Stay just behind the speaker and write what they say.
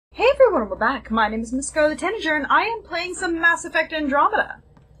everyone, we're back. My name is MissScarletTanager, and I am playing some Mass Effect Andromeda.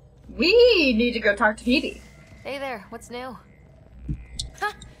 We need to go talk to Phoebe. Hey there, what's new?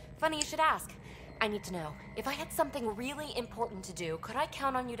 Huh, funny you should ask. I need to know, if I had something really important to do, could I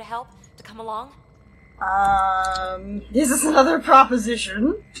count on you to help, to come along? Is this another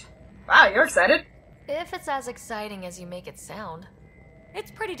proposition? Wow, you're excited. If it's as exciting as you make it sound. It's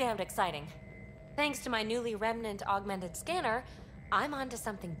pretty damned exciting. Thanks to my newly Remnant augmented scanner, I'm onto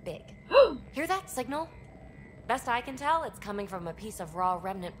something big. Hear that signal? Best I can tell, it's coming from a piece of raw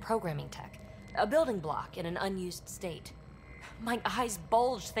Remnant programming tech. A building block in an unused state. My eyes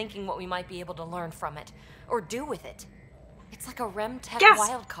bulge thinking what we might be able to learn from it, or do with it. It's like a Remtech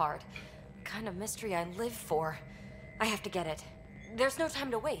wildcard. The kind of mystery I live for. I have to get it. There's no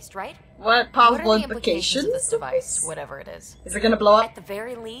time to waste, right? What possible What are the implications of this device, whatever it is? Is it gonna blow up? At the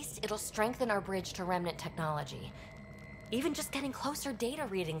very least, it'll strengthen our bridge to Remnant technology. Even just getting closer data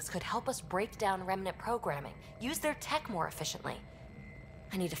readings could help us break down Remnant programming, use their tech more efficiently.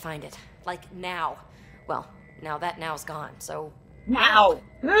 I need to find it. Like, now. Well, now that now's gone, so... Now!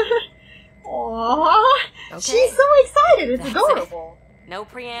 Aww! Okay. She's so excited, it's That's adorable. it. No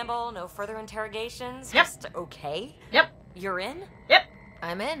preamble, no further interrogations, Yep. just okay? Yep. You're in? Yep.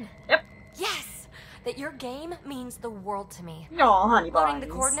 I'm in. Yep. Yes! That your game means the world to me. Aw, honey buns. Loading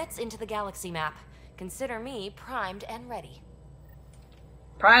the coordinates into the galaxy map. Consider me primed and ready.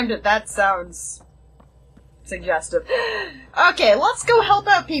 Primed it, that sounds... suggestive. Okay, let's go help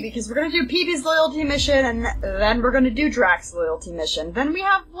out Peebee, because we're gonna do Peebee's loyalty mission, and then we're gonna do Drax's loyalty mission. Then we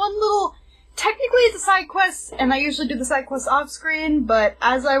have one little... Technically it's a side quest, and I usually do the side quest off-screen, but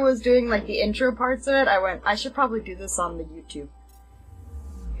as I was doing, like, the intro parts of it, I went, I should probably do this on the YouTube.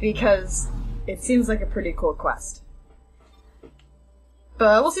 Because it seems like a pretty cool quest.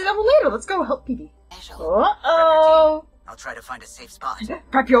 But we'll see that one later. Let's go help Peebee. Uh-oh! I'll try to find a safe spot.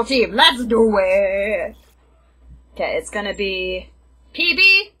 Prep your team, let's do it! Okay, it's gonna be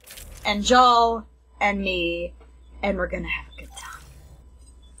Peebee, and Joel, and me, and we're gonna have a good time.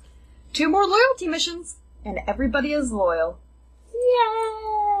 2 more loyalty missions, and everybody is loyal.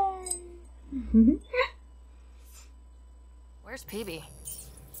 Yay! Where's Peebee?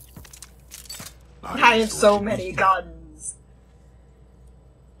 I have so many guns.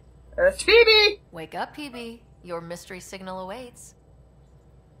 It's Peebee! Wake up, Peebee. Your mystery signal awaits.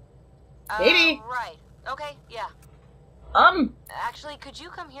 Peebee! Right. Okay, yeah. Actually, could you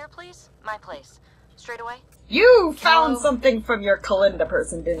come here, please? My place. Straight away? you found Hello? something from your Kalinda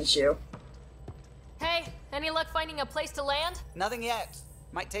person, didn't you? Hey, any luck finding a place to land? Nothing yet.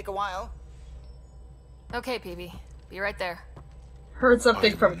 Might take a while. Okay, Peebee. Be right there. Heard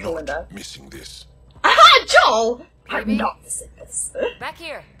something I'm from not Kalinda. missing this. Aha, Joel! I'm Peebee? not missing this. Back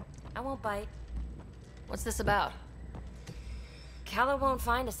here. I won't bite. What's this about? Calla won't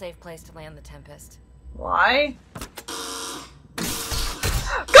find a safe place to land the Tempest. Why?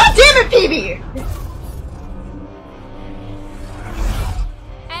 God damn it, Peebee!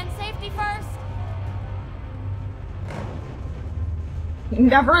 And safety first!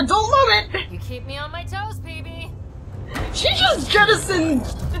 Never a dull moment! You keep me on my toes, Peebee! She just jettisoned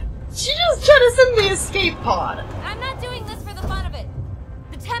the escape pod. I'm not doing this for the fun of it.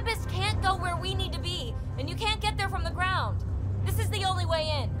 The Tempest can't go where we need to be, and you can't get there from the ground. This is the only way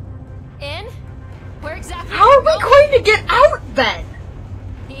in. In? Where exactly How are we going to get out then?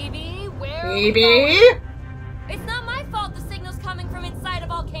 Peebee, where are we going? Peebee? It's not my fault the signal's coming from inside a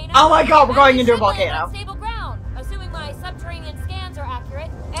volcano. Oh my god, we're going And into a we should land volcano. on stable ground, assuming my subterranean scans are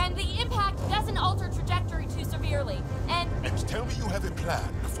accurate, and the impact doesn't alter trajectory too severely. And And tell me you have a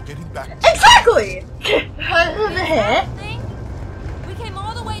plan for getting back. Exactly! thing, we came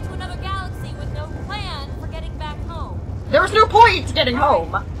all the way to another galaxy with no plan for getting back home. There was no point to getting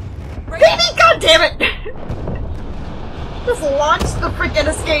home. Right. Peebee, god damn it! Just launch the freaking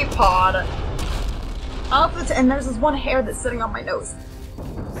escape pod. And there's this one hair that's sitting on my nose.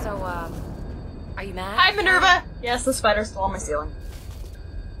 So, are you mad? Hi, Minerva! Yes, the spider's still on my ceiling.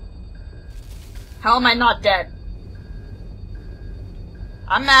 How am I not dead?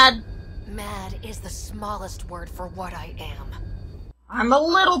 I'm mad. Mad is the smallest word for what I am. I'm a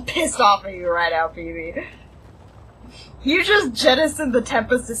little pissed off at you right now, Phoebe. You just jettisoned the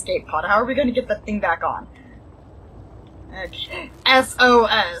Tempest escape pod. How are we gonna get that thing back on? Okay.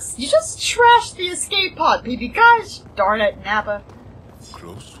 SOS. You just trashed the escape pod, Phoebe. Gosh darn it, Nappa.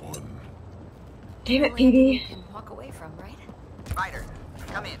 Close one. Damn it, You Phoebe. can walk away from, right? Ryder,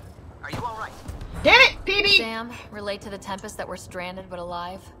 come in. Are you alright? Damn it, Phoebe! Sam, relate to the Tempest that we're stranded but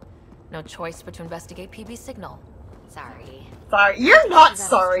alive. No choice but to investigate PB's signal. Sorry. Sorry. You're not Is that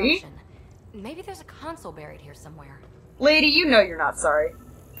sorry. instruction? Maybe there's a console buried here somewhere. Lady, you know you're not sorry.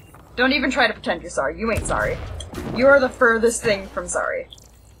 Don't even try to pretend you're sorry. You ain't sorry. You are the furthest thing from sorry.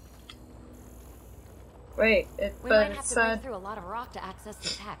 Wait, We might have to break through a lot of rock to access the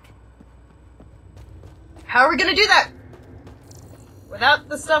tech. How are we gonna do that? Without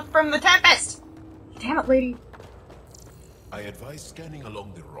the stuff from the Tempest! Damn it, lady. I advise scanning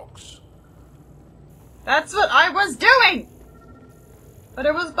along the rocks. That's what I was doing! But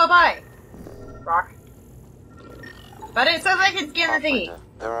it was bye-bye. Rock. But it says I can scan the thingy. Pathfinder,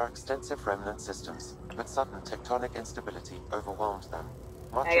 there are extensive remnant systems, but sudden tectonic instability overwhelmed them.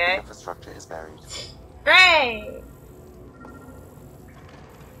 Much of the infrastructure is buried. Great!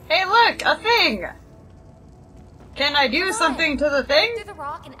 Hey look! A thing! Can I do something to the thing? Through the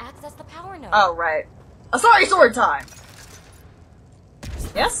rock and access the power node. Oh, right. A sorry sword time!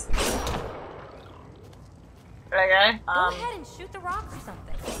 Yes? Okay, Go ahead and shoot the rock or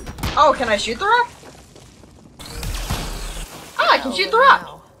something. Oh, can I shoot the rock? Oh, I can shoot the rock!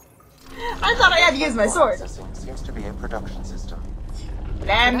 No. I thought I had to use my sword. Processing seems to be a production system.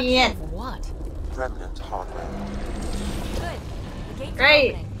 Let me in. What? Remnant hardware. Good. The gate's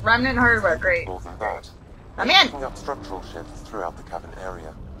Great. opening. Remnant hardware, great. More than that, I'm they're in! picking up structural shifts throughout the cavern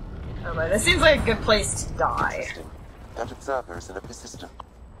area. Oh, but this seems like a good place to die. Interesting. That observer is in a persistent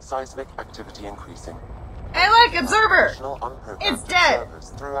seismic activity increasing. Hey look, observer! Additional unprogrammed It's dead. observers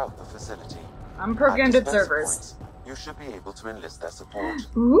throughout the facility. Unprogrammed At dispenser observers. points, you should be able to enlist their support.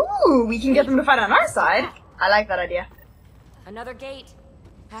 Ooh, we can get them to fight on our side. I like that idea. Another gate.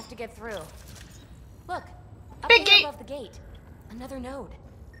 Have to get through. Look. Up Big there gate. above the gate. Another node.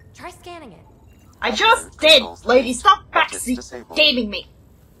 Try scanning it. I just did, lady. Stop disabled. gaming me.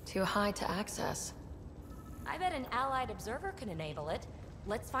 Too high to access. I bet an allied observer can enable it.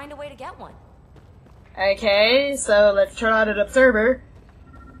 Let's find a way to get one. Okay, so let's turn on an observer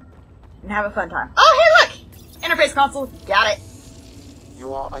and have a fun time. Oh, hey, look! Interface console. Got it.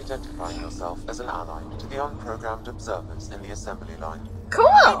 You are identifying yourself as an ally to the unprogrammed observers in the assembly line. Cool.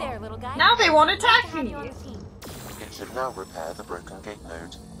 Hey there, little guy. Now they won't Nice to attack have me. you on the team. It should now repair the broken gate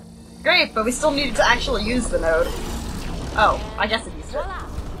node. Great, but we still needed to actually use the node. Oh, I guess it used it. Voila.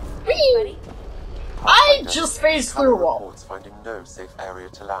 Whee! Ready? I just phased through a wall. Reports finding no safe area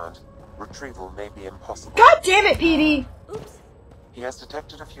to land. Retrieval may be impossible. God damn it, PD! Oops. He has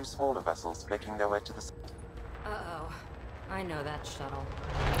detected a few smaller vessels making their way to the... Uh-oh. I know that shuttle.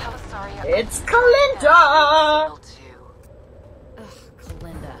 How sorry I'm It's Kalinda! Ugh,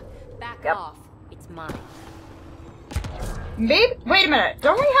 Kalinda. Back Yep. off. It's mine. Maybe. Wait a minute.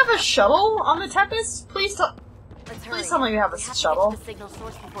 Don't we have a shuttle on the Tempest? Please tell. Let's Please hurry. tell me you have a We have shuttle. To get to the signal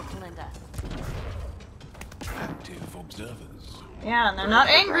source before Kalinda. Active observers. Yeah, and they're not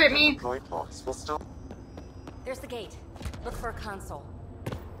angry at me. Deployed bots will still... There's the gate. Look for a console.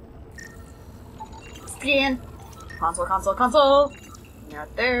 Scan. Console, console, console.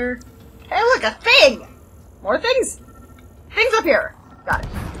 Not there. Hey, look, a thing! More things? Things up here. Got it.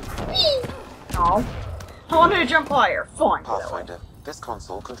 Whee! Oh. I wanted to jump higher. Fine. Pathfinder, this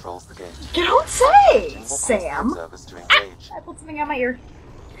console controls the gate. You don't say, Will cause Sam. observers to engage. I pulled something out my ear.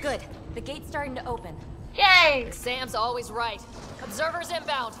 Good. The gate's starting to open. Yay! Sam's always right. Observers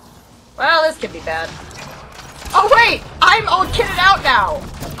inbound. Well, this could be bad. Oh wait! I'm all kitted out now!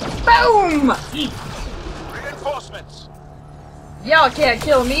 Boom! Reinforcements! Y'all can't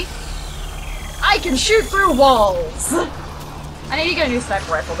kill me. I can shoot through walls! I need to get a new sniper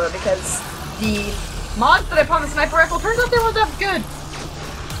rifle though, because the mods that I put on the sniper rifle turns out they weren't that good.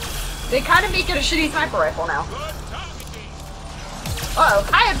 They kind of make it a shitty sniper rifle now. Uh-oh.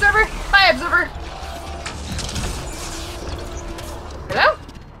 Hi, observer! Hi, observer! Hello?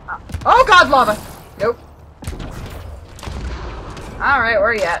 Oh god, lava! Nope. Alright, where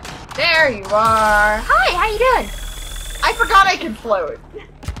are you at? There you are! Hi, how you doing? I forgot I could float.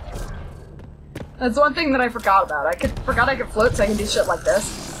 That's one thing that I forgot about. Forgot I could float so I can do shit like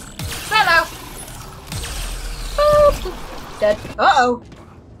this. Hello! Boop. Dead. Uh-oh.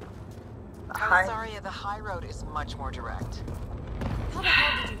 Hi. Kalsaria, the high road is much more direct. How the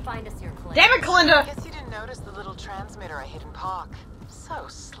hell did you find us here, Kalinda? Damn it, Kalinda! Guess you didn't notice the little transmitter I hid in Park. So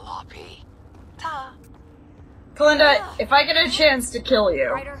sloppy. Ta. Kalinda, if I get a chance to kill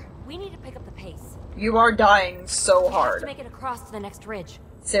you, Ryder, we need to pick up the pace. you are dying so We have to hard. make it across to the next ridge.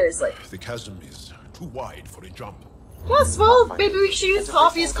 Seriously. The chasm is too wide for a jump. Yes, well, maybe we should use the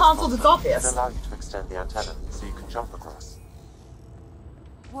obvious console that's It obvious. allows you to extend the antenna so you can jump across.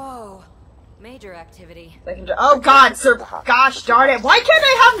 Whoa. Major activity. They can oh god, sir, gosh darn it, why can't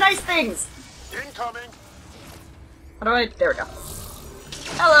I have nice things? Incoming! How do I, there we go.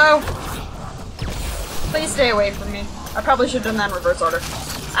 Hello. Please stay away from me. I probably should have done that in reverse order.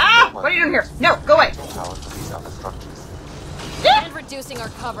 Ah, what are you doing here? No, go away. Power for these other structures. And reducing our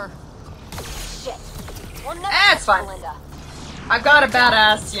cover. Shit. We'll never It's fine. Belinda. I've got a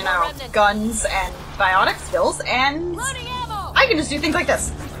badass, you know, guns and biotic skills, and Loading ammo. I can just do things like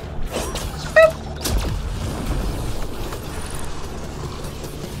this. Boop.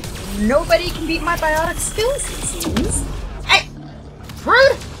 Nobody can beat my biotic skills, it seems. Hey!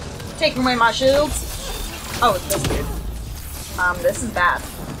 Rude! Taking away my shields. Oh, it's this dude. This is bad.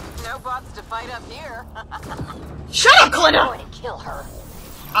 No bots to fight up here. Shut up, I'm Kalinda! going to kill her.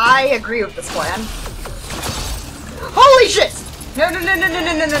 I agree with this plan. Holy shit! No, no, no, no, no,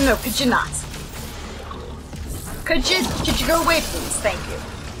 no, no, no, no, could you not? Could you go away, please? Thank you.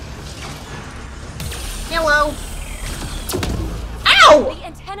 Hello. Ow! The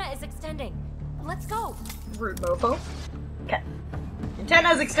antenna is extending. Let's go. Rude mofo. Okay.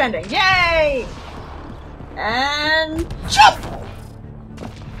 Antenna's extending. Yay! And jump!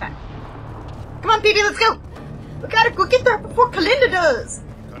 Okay. Come on, Petey, let's go! We gotta go get there before Kalinda does!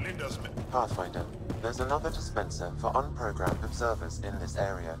 Kalinda's Pathfinder, there's another dispenser for unprogrammed observers in this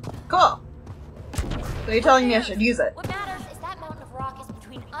area. Cool. So you're telling me I should use it? What matters is that mountain of rock is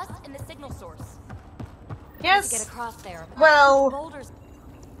between us and the signal source. To get Yes. across there. Well, Boulders.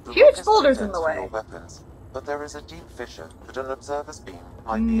 The Huge rock is boulders too in the dense for way. your weapons, but there is a deep fissure that an observer's beam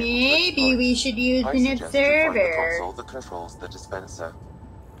might be maybe able to we should use exploit. an I suggest you find the observer. console that controls the dispenser.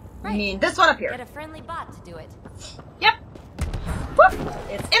 I mean, this one up Get here. a friendly bot to do it. Yep. Whoop.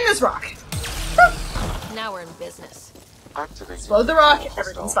 It's in this rock. Whoop. Now we're in business. Activating Explode the rock, hostile.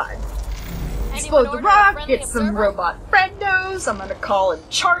 everything's fine. Anyone Explode the order a rock, friendly get some observer? robot friendos. I'm gonna call him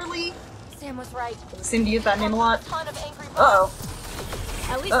Charlie. Sam was right. Doesn't seem to use that name a lot. Ton of angry bots. Uh-oh.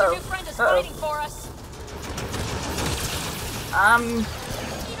 At least Uh-oh. our new friend is Uh-oh. fighting for us.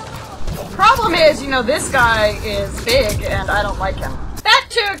 Problem is, you know, this guy is big and I don't like him. That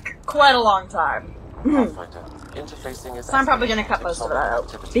took quite a long time. Pathfinder, interfacing is So I'm probably gonna cut most of that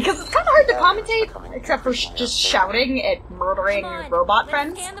out. Because it's kind of hard to commentate, except for just shouting at murdering Come on, robot let's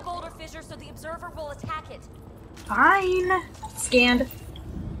friends. scan the boulder fissure so the observer will attack it. Fine. Scanned.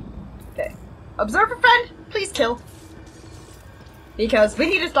 Okay. Observer friend, please kill. Because we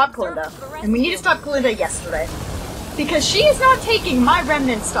need to stop Kalinda. And we need to stop Kalinda yesterday. Because she is not taking my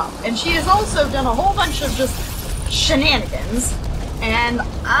remnant stuff. And she has also done a whole bunch of just shenanigans. And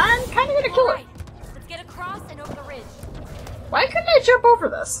I'm kind of gonna kill her. Alright, let's get across and over the ridge. Why couldn't I jump over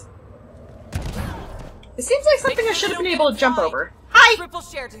this? It seems like something I should have been able to jump over. Hi! Triple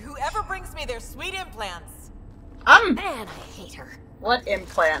share to whoever brings me their sweet implants. Man, I hate her. What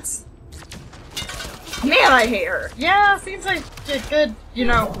implants? Man, I hate her. Yeah, seems like a good, you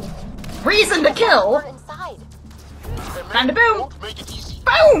know, reason to kill. We're inside. Time to boom! Don't make it easy.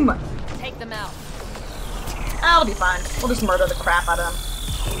 Boom! Take them out. That'll be fine. We'll just murder the crap out of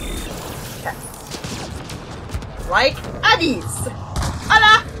them. Okay. Like Addies.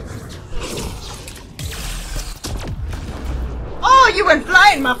 Hola! Oh, you went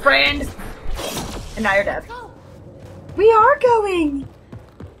flying, my friend! And now you're dead. Go. We are going!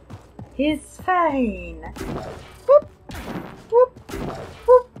 It's fine. Whoop! Whoop!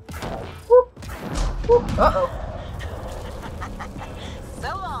 Whoop! Whoop! Whoop! Uh-oh.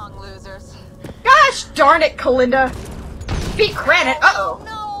 So long, losers. Gosh darn it, Kalinda! Beat Granite! Uh-oh.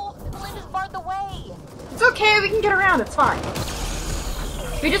 No, Belinda's barred the way. It's okay, we can get around, it's fine.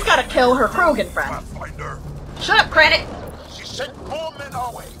 We just gotta kill her Krogan friend. Pathfinder. Shut up, Granite! She sent more men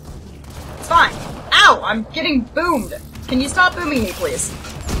our way. It's fine. Ow! I'm getting boomed. Can you stop booming me, please?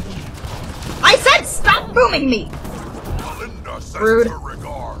 I said stop booming me! Kalinda sends Rude. her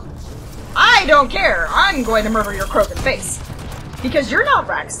regards. I don't care. I'm going to murder your Krogan face. Because you're not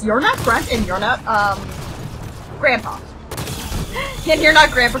Rex, you're not Grunt, and you're not, Grandpa. And you're not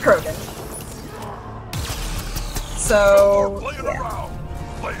Grandpa Krogan. So, Playing yeah. around.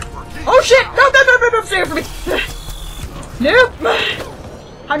 Playing for keeps. Oh shit! No, no, no, no, no, stay away from me! Nope!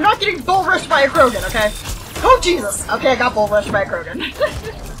 I'm not getting bull rushed by a Krogan, okay? Oh Jesus! Okay, I got bull rushed by a Krogan.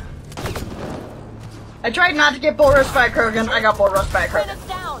 I tried not to get bull rushed by a Krogan, I got bull rushed by a Krogan. It's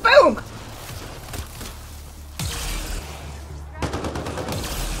down. Boom!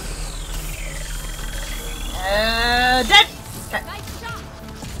 Dead! Okay. Nice shot.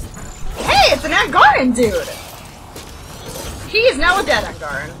 Hey, it's an Angaran dude! He is now a dead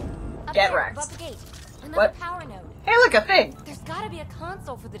Angaran. Up Get there, wrecked. above the gate. Another What? power node. Hey, look, a thing! There's gotta be a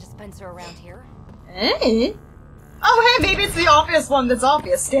console for the dispenser around here. Eh? Oh, hey, maybe it's the obvious one that's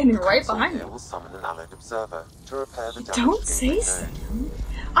obvious, standing right Console behind here me. will summon an allied observer to repair the damage. Don't say gateway so. node.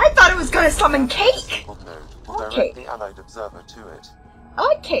 I thought it was gonna summon Cake! Assembled node will Okay. direct the allied observer to it. I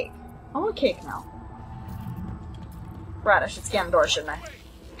like Cake. I want Cake now. Right, I should scan the door, shouldn't I?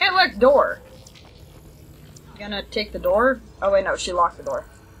 Hey, look, door! Gonna take the door? Oh, wait, no, she locked the door.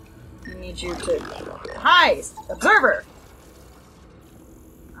 I need you to... Hi! Observer!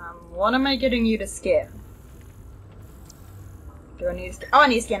 What am I getting you to scan? Do I need to I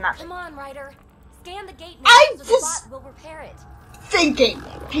need to scan that. Come on, Ryder. Scan the gate I now so the was- bot will repair it. Thinking,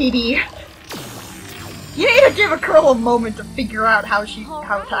 PB. You need to give a girl a moment to figure out how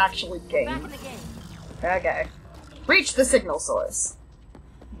to actually Back game. in the game. Okay. Reach the signal source.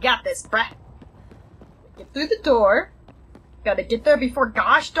 Got this, bruh. Get through the door. Gotta get there before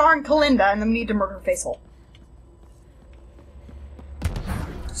gosh darn Kalinda, and then we need to murder her face hole.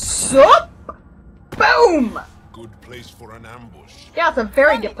 Sup! Boom! Good place for an ambush. Yeah, it's a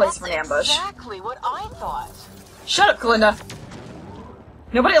very Hey, good place for an that's ambush. Exactly what I thought. Shut up, Kalinda.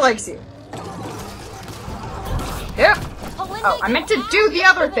 Nobody likes you. Yep. Oh, I meant to do the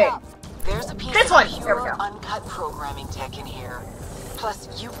other thing. There's a piece This of one! There we pure go. uncut programming tech in here.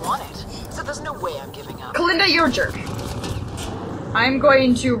 Plus, you want it, so there's no way I'm giving up. Kalinda, you're a jerk. I'm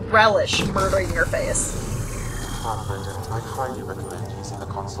going to relish murdering your face. Andromeda, I highly recommend using the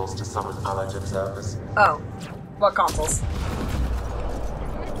consoles to summon allied observers. Oh. What consoles?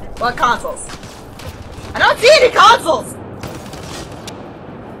 What consoles? I don't see any consoles!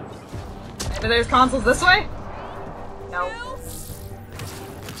 Maybe there's consoles this way? No. I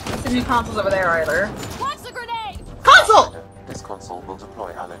don't see any consoles over there either. Watch the grenade! Console! This console will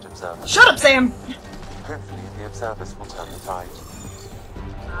deploy allied observers. Shut up, Sam! Hopefully, the observers will turn the tide.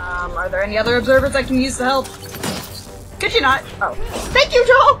 Are there any other observers I can use to help? Could you not? Oh. Thank you,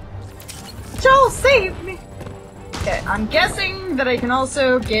 Joel! Joel saved me! Okay, I'm guessing that I can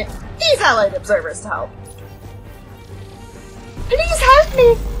also get these allied observers to help. Please help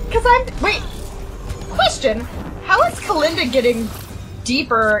me! Cause I'm- wait! Question! How is Kalinda getting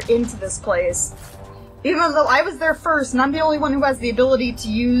deeper into this place? Even though I was there first, and I'm the only one who has the ability to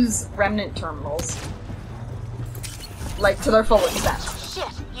use remnant terminals. Like, to their full extent. Shit,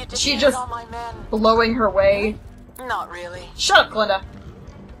 you defeated She just- all my men. Blowing her way. Not really. Shut up, Kalinda.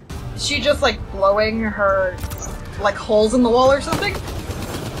 Is she just, like, blowing her, like, holes in the wall or something?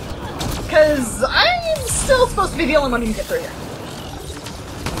 Cause I'm still supposed to be the only one who can get through here.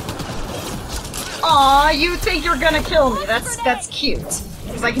 Aw, you think you're gonna kill me. That's cute.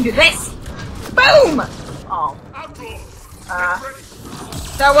 Cause I can do this. Boom! Oh.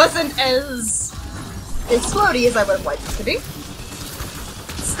 That wasn't as explodey as I would have liked it to be.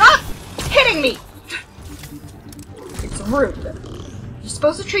 Stop hitting me! It's rude. You're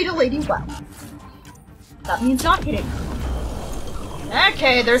supposed to treat a lady well. That means not hitting her.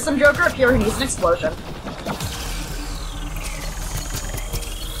 Okay, there's some Joker up here who needs an explosion.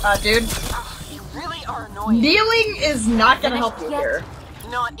 Dude. You really are annoying. Kneeling is not gonna help you here.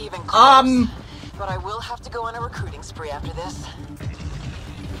 Not even close. Um, But I will have to go on a recruiting spree after this.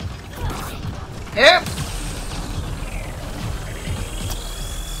 Yep.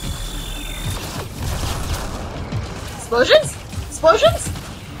 Explosions? Explosions?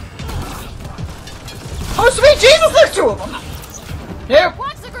 Oh, sweet Jesus, there's two of them! Yep.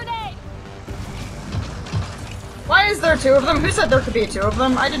 Watch the grenade! Why is there two of them? Who said there could be two of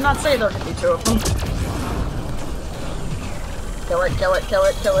them? I did not say there could be two of them. Kill it, kill it, kill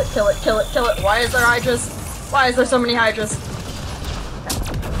it, kill it, kill it, kill it, kill it. Why is there Hydras? Why is there so many Hydras?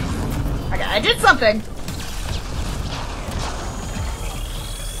 Okay, I did something.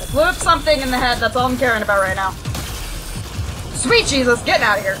 I blew up something in the head, that's all I'm caring about right now. Sweet Jesus, getting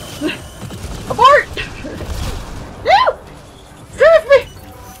out of here. Abort! No! Stay with me!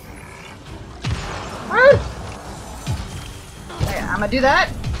 Okay, I'm gonna do that.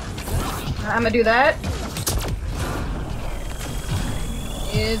 I'm gonna do that.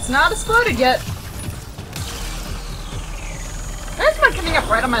 It's not exploded yet. There's one coming up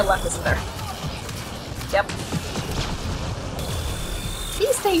right on my left, isn't there? Yep.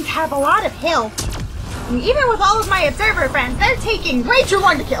 These things have a lot of health. And even with all of my observer friends, they're taking way too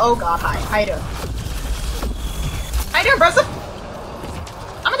long to kill. Oh god, hi. How you doing? How you doing, Brosa?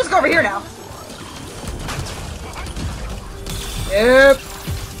 I'm gonna just go over here now. Yep.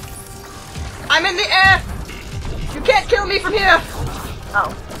 I'm in the air! You can't kill me from here!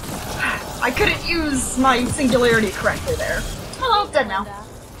 Oh. I couldn't use my singularity correctly there. Hello, it's dead now.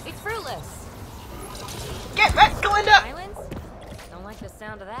 It's fruitless. Get back, Kalinda! Silence? Don't like the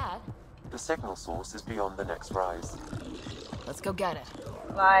sound of that. The signal source is beyond the next rise. Let's go get it.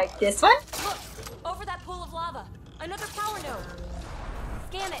 Like this one? Look! Over that pool of lava. Another power node.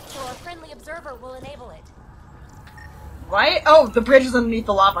 Scan it so a friendly observer will enable it. Why? Oh, the bridge is underneath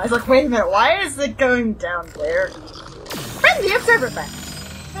the lava. I was like, wait a minute, why is it going down there? Friendly observer friend.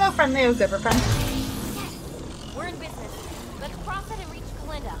 Hello, friendly observer friend. Yes! We're in business. Let's cross it and reach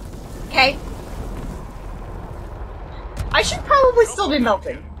Kalinda. Okay. I should probably still be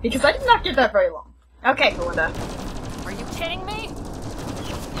melting. Because I did not get that very long. Okay, Kalinda. Are you kidding me?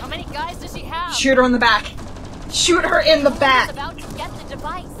 How many guys does she have? Shoot her in the back. Shoot her in the back. She's about to get the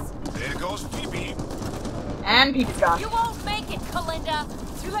device. There goes Phoebe. And Pete's gone. You won't make it, Kalinda.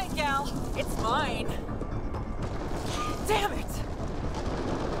 Too late, gal. It's mine. Damn it.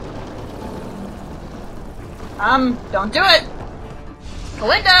 Don't do it.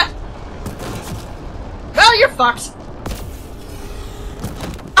 Kalinda! Well, you're fucked.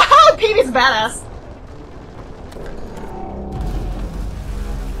 Oh, Pete's a badass.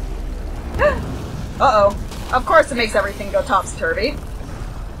 Uh-oh. Of course it makes everything go topsy-turvy.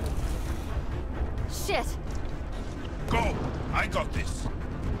 Shit. Go. I got this.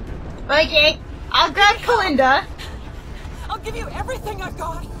 Okay, I'll grab Kalinda. I'll give you everything I've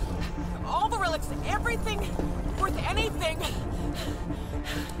got. All the relics, everything worth anything.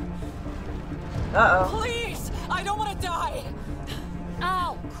 Uh-oh. Please, I don't want to die.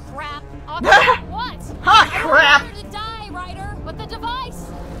 Oh, crap. What? Ha, crap! I want her to die, Ryder, but the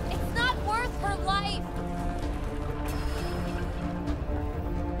device, it's not worth her life.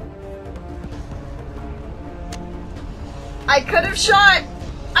 I could have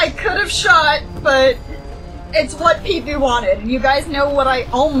shot, but it's what PP wanted. And you guys know what I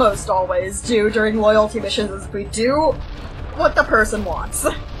almost always do during loyalty missions is we do what the person wants.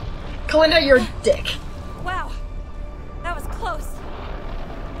 Kalinda, you're a dick. Wow, that was close.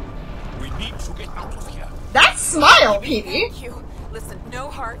 We need to get out of here. That smile, PP! Thank you. Listen, no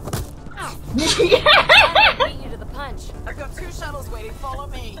heart. I beat you to the punch. I've got 2 shuttles waiting. Follow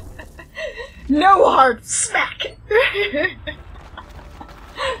me. No heart smack!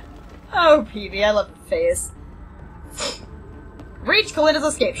 Oh, Peavy, I love the face. Reach Kalinda's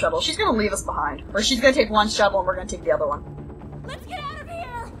escape shuttle. She's gonna leave us behind. Or she's gonna take one shuttle and we're gonna take the other one. Let's get out of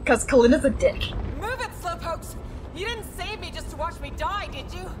here! Because Kalinda's a dick. Move it, slowpokes. You didn't save me just to watch me die,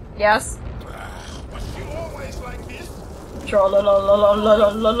 did you? Yes? Was she always like this?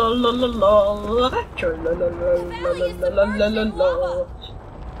 Tra-la-la-la-la-la-la-la-la-la. Tra-la-la-la-la-la-la-la-la.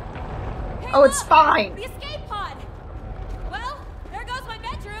 Oh, it's fine! The escape pod! Well, there goes my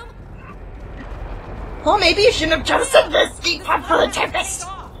bedroom. Well, maybe you shouldn't have chosen the escape pod for the Tempest!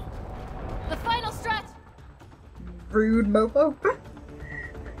 The final stretch. Rude mofo.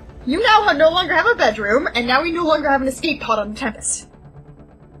 You now no longer have a bedroom, and now we no longer have an escape pod on the Tempest.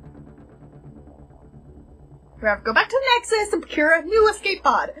 We have to go back to the Nexus and procure a new escape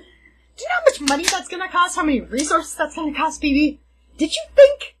pod. Do you know how much money that's gonna cost? How many resources that's gonna cost, BB? Did you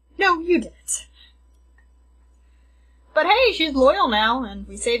think? No, you didn't. But hey, she's loyal now, and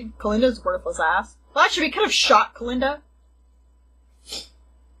we saved Kalinda's worthless ass. Well, actually, we could have shot Kalinda.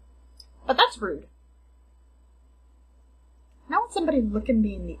 But that's rude. I want somebody looking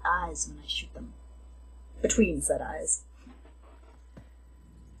me in the eyes when I shoot them. Between said eyes.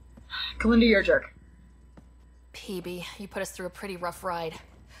 Kalinda, you're a jerk. PB, you put us through a pretty rough ride.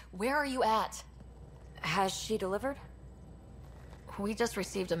 Where are you at? Has she delivered? We just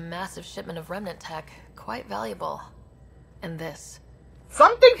received a massive shipment of remnant tech. Quite valuable. And this.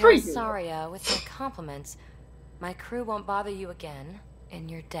 Something for you! Saria, with my compliments. My crew won't bother you again,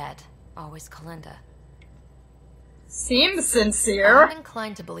 and you're dead. Always Kalinda. Seems sincere. I'm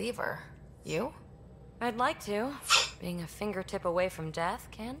inclined to believe her. You? I'd like to. Being a fingertip away from death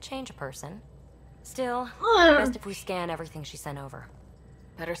can change a person. Still, best if we scan everything she sent over.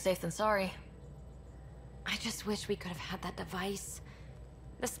 Better safe than sorry. I just wish we could have had that device.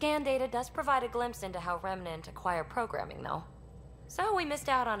 The scan data does provide a glimpse into how Remnant acquire programming, though. So we missed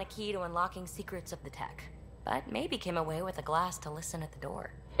out on a key to unlocking secrets of the tech. But maybe came away with a glass to listen at the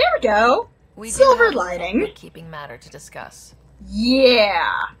door. There we go. Silver lining. Keeping matter to discuss.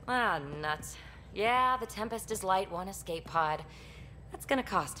 Yeah. Ah, nuts. Yeah, the Tempest is light, one escape pod. That's gonna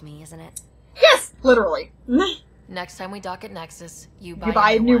cost me, isn't it? Yes, literally. Next time we dock at Nexus, you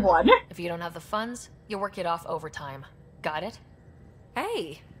buy a new one. If you don't have the funds, you work it off overtime. Got it?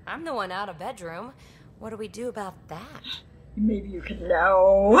 Hey, I'm the one out of bedroom. What do we do about that? Maybe you could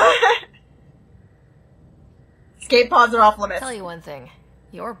know. Escape pods are off limits. Tell you one thing.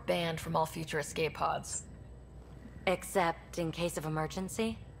 You're banned from all future escape pods. Except in case of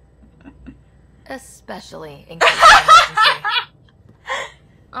emergency? Especially in case of emergency.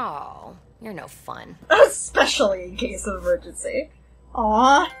 Oh, you're no fun. Especially in case of emergency.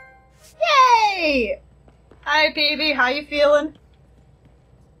 Aw. Yay! Hi, baby. How you feeling?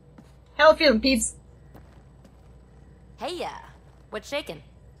 How you feeling, peeps? Hey, what's shaking?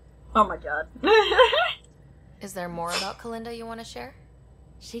 Oh my god. Is there more about Kalinda you want to share?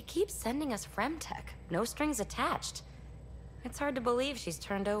 She keeps sending us Remtech. No strings attached. It's hard to believe she's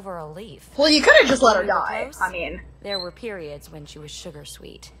turned over a leaf. Well, you could have just let her We were die. close. I mean, There were periods when she was sugar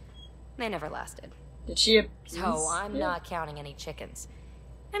sweet. They never lasted. did she? So I'm not counting any chickens.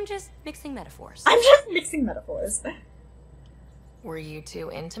 I'm just mixing metaphors. I'm just mixing metaphors. Were you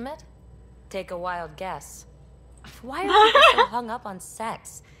two intimate? Take a wild guess. Why are people so hung up on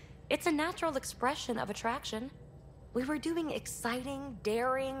sex? It's a natural expression of attraction. We were doing exciting,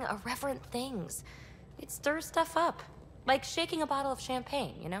 daring, irreverent things. It stirs stuff up. Like shaking a bottle of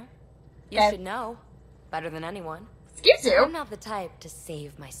champagne, you know? You Okay. should know. Better than anyone. Excuse you. I'm not the type to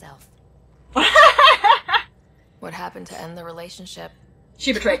save myself. What happened to end the relationship?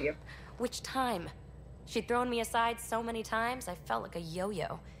 She betrayed you. Which time? She'd thrown me aside so many times, I felt like a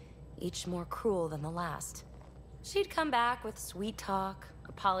yo-yo, each more cruel than the last. She'd come back with sweet talk,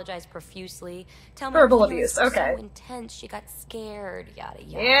 apologize profusely, tell me Verbal her feelings abuse, were okay. so intense she got scared, yada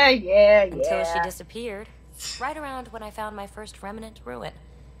yada. Yeah. Until she disappeared, right around when I found my first remnant ruin.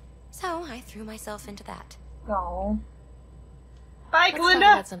 So I threw myself into that. Oh. Bye, Let's talk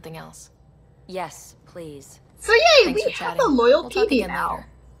Glinda. about something else. Yes, please. So yay, Thanks we for have chatting. a loyal We'll talk PB again now. later.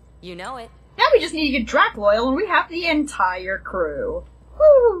 You know it. Now we just need to get Drac loyal, and we have the entire crew.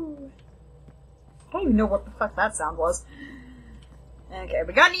 Woo! I don't even know what the fuck that sound was. Okay,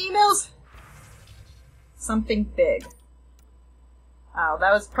 we got any emails? Something big. Oh,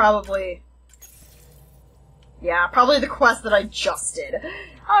 that was probably... Yeah, probably the quest that I just did.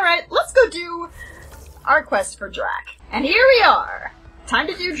 Alright, let's go do our quest for Drac. And here we are! Time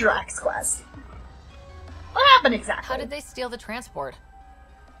to do Drac's quest. What happened exactly? How did they steal the transport?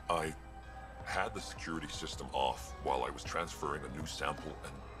 I had the security system off while I was transferring a new sample,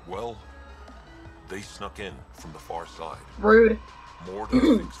 and, well, they snuck in from the far side. Rude. Morda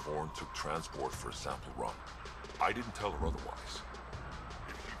thinks Vaughn took transport for a sample run. I didn't tell her otherwise.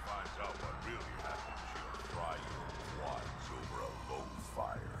 If she finds out what really happened, she'll fry your quads over a low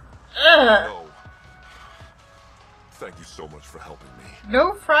fire. No. Thank you so much for helping me.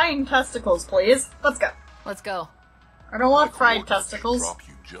 No frying testicles, please. Let's go. Let's go. I don't want My fried coordinates should testicles. drop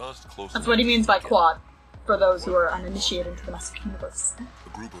you just close That's enough what he to means by sneak in. quad, for those who are uninitiated into the Massive Universe. A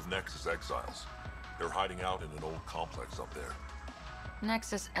group of Nexus exiles. They're hiding out in an old complex up there.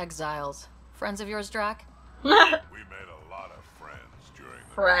 Nexus exiles. Friends of yours, Drac? We made a lot of friends during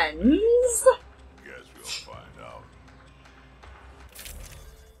the Friends? Guess we'll find out.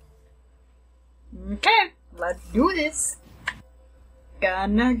 Okay, let's do this.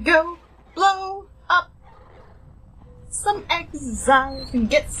 Gonna go blow up some exiles and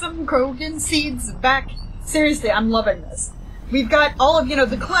get some Krogan seeds back. Seriously, I'm loving this. We've got all of,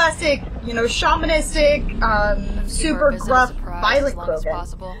 the classic, shamanistic, super visit a gruff, surprise violent as long as Krogan.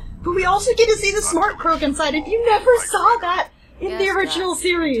 possible. But we also get to see the smart Krogan side, if you never saw that in the Yes, original Drac,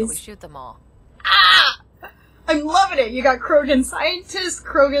 until we series. shoot them all. Ah! I'm loving it. You got Krogan scientists,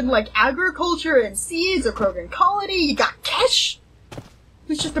 Krogan, agriculture and seeds, a Krogan colony. You got Kesh,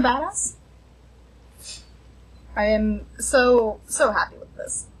 who's just a badass. I am so happy with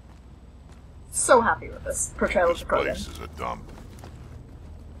this. So happy with this portrayal of This the Krogan. place is a dump.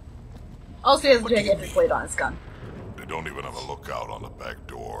 Also, he has a What do you gigantic mean? blade on his gun. They don't even have a lookout on the back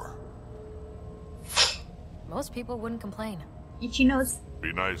door. Most people wouldn't complain. Ichi knows.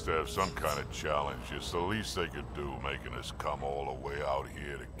 Be nice to have some kind of challenge. It's the least they could do, making us come all the way out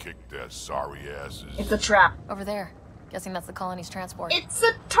here to kick their sorry asses. It's a trap. Over there. Guessing that's the colony's transport. It's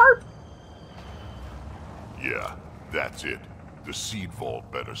a tarp. Yeah, that's it. The seed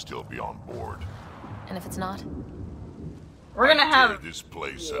vault better still be on board. And if it's not? We're gonna Tear have. this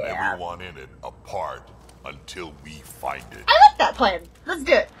place and Yeah. everyone in it apart until we find it. I like that plan. Let's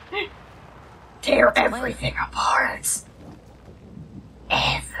do it. Tear everything apart.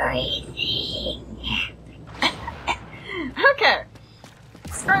 Everything. Okay.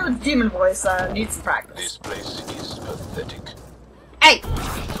 Scarlet's demon voice needs some practice. This place is pathetic. Hey!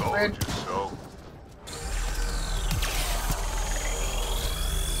 Told Rude. you so.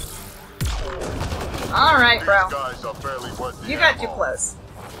 Alright, bro. Guys are barely worth the You got too ammo. close.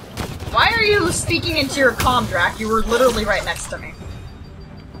 Why are you speaking into your comm, Drac? You were literally right next to me.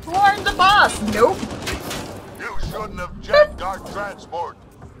 Warn the boss! Nope. You shouldn't have jacked our transport.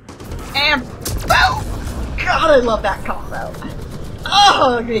 And boom! God, I love that combo.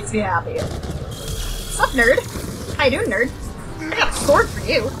 Oh, it makes me happy. What's up, nerd? How you doing, nerd? I got a sword for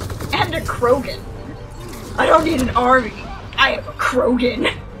you. And a Krogan. I don't need an army. I have a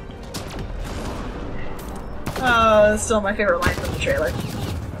Krogan. That's still my favorite line from the trailer.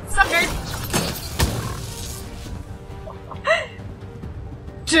 What's up, nerd?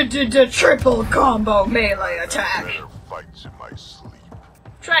 Triple combo melee attack. Better fights in my sleep.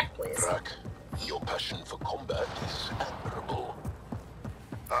 Track, please. Drac, Your passion for combat is admirable.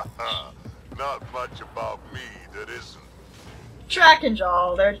 Not much about me that isn't. Drac and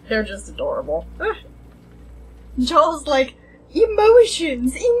Joel, they're just adorable. Joel's like,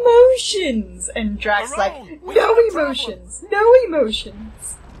 emotions, emotions! And Drac's like, no emotions, no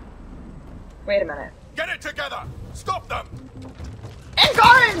emotions. Wait a minute. Get it together! Stop them!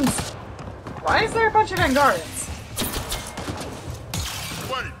 Angarans! Why is there a bunch of Angarans?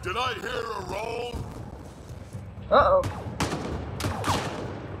 Wait, did I hear a roll? Uh-oh.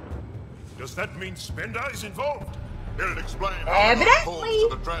 Does that mean Spender is involved? It'll explain Evidently. how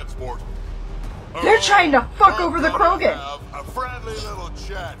to the transport. They're trying to fuck over the Krogan. Have a friendly little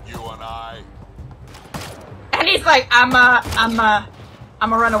chat, you and I. And he's like, I'ma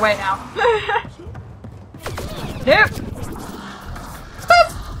run away now. Nope.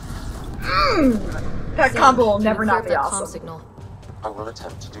 That combo will never not be awesome. Signal. I will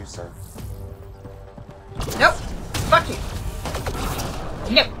attempt to do so. Nope. Fuck you.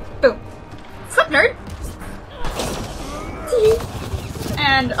 Nope. Boom. Sup, nerd?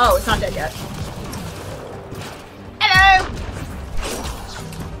 And, oh, it's not dead yet. Hello!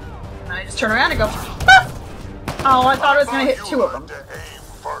 And I just turn around and go, boop! Oh, I thought I was gonna hit two of them.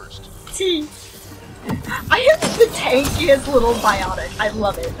 T. I have the tankiest little biotic. I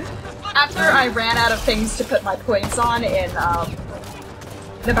love it. After I ran out of things to put my points on in,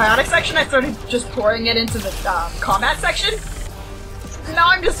 the biotic section, I started just pouring it into the, combat section. Now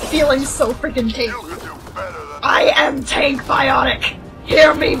I'm just feeling so freaking tanky. I am tank biotic!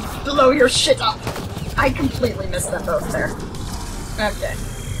 Hear me blow your shit up! I completely missed them both there. Okay.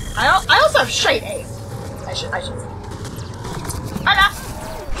 I also have shite aim. I should say. Hola!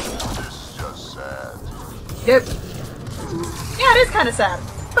 This is just sad. Yep. Yeah, it is kind of sad,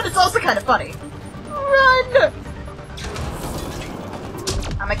 but it's also kind of funny. Run!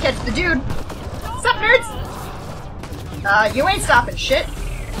 I'ma catch the dude. Sup, nerds? You ain't stopping shit. You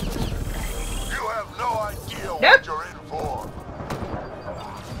have no idea Nope. what you're in for.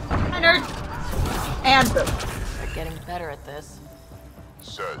 Hi, nerd. And boom. They're getting better at this.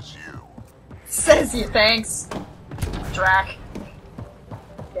 Says you. Says you, thanks. Drac.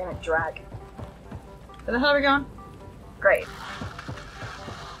 Damn it, Drac. Where the hell are we going? Great.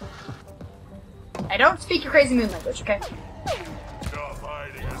 I don't speak your crazy moon language, okay? Stop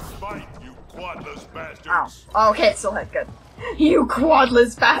hiding and fight, you quadless bastards. Oh. Oh, okay, it's still hit. Good. You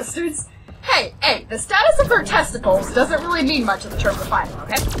quadless bastards! Hey, the status of their testicles doesn't really mean much in the terms of fighting,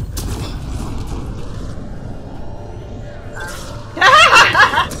 okay?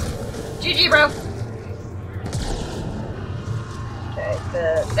 GG, bro!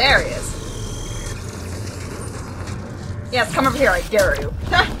 Okay, there he is. Yes, come over here, I dare you.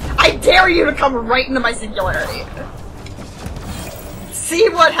 I dare you to come right into my singularity. See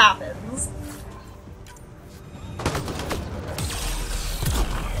what happens.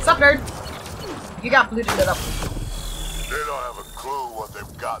 Sup, nerd? You got bluted it up. They don't have a clue what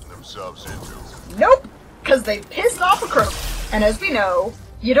they've gotten themselves into. Nope! Because they pissed off a Krogan. And as we know,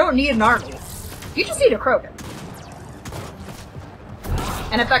 you don't need an army. You just need a Krogan.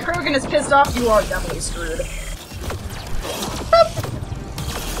 And if that Krogan is pissed off, you are definitely screwed. Boop.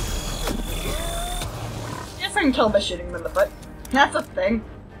 Yes, I can kill him by shooting him in the foot. That's a thing.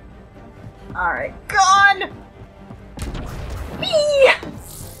 Alright, gone! Whee!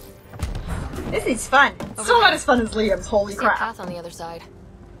 This is fun. So not as fun as Liam's, holy See a crap. path on the other side.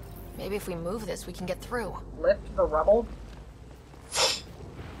 Maybe if we move this, we can get through. Lift the rubble?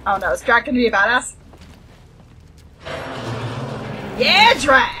 Oh no, is Drac gonna be a badass? Yeah,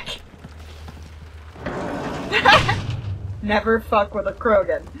 Drac! Never fuck with a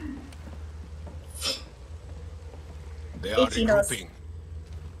Krogan. They are 18 of us. regrouping.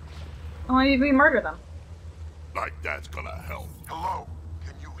 Why did we murder them? Like that's gonna help. Hello,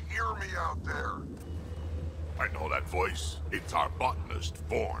 can you hear me out there? I know that voice. It's our botanist,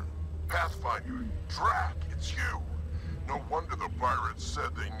 Vorn. Pathfinder, Drac, it's you. No wonder the pirates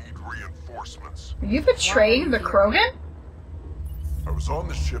said they need reinforcements. Are you betraying the Krogan? I was on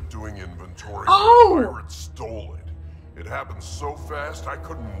the ship doing inventory. Oh! The pirates stole it. It happened so fast I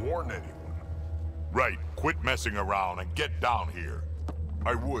couldn't warn anyone. Right, quit messing around and get down here.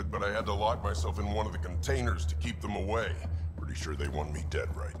 I would, but I had to lock myself in one of the containers to keep them away. Pretty sure they want me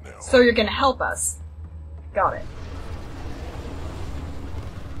dead right now. So you're gonna help us. Got it.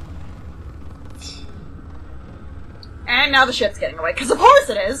 And now the ship's getting away, because of course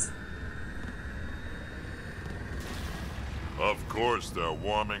it is! Of course they're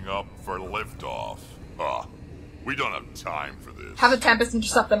warming up for liftoff. We don't have time for this. Have a Tempest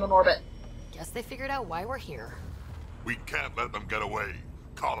intercept them in orbit. Guess they figured out why we're here. We can't let them get away.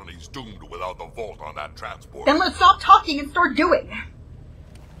 colony's doomed without the vault on that transport. Then let's stop talking and start doing.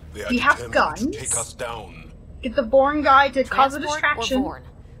 They are We have determined to guns. take us down. Get the Born guy to cause a Transport distraction. or Vorn?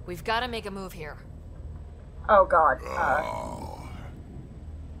 We've got to make a move here. Oh god.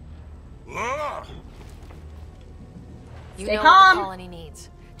 You Stay know calm. what the colony needs.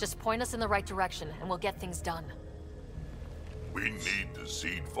 Just point us in the right direction, and we'll get things done. We need the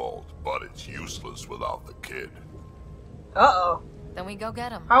seed vault, but it's useless without the kid. Uh-oh. Then we go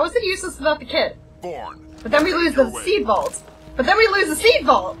get him. How is it useless without the kid? Born. But then we lose the seed vault. But then we lose the seed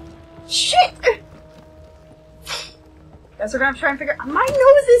vault. Shit! Guess we're gonna have to try and figure. My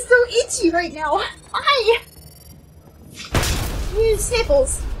nose is so itchy right now. Why?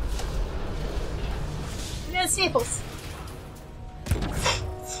 Sniffles. No sniffles.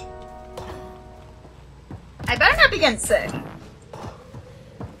 I better not be getting sick.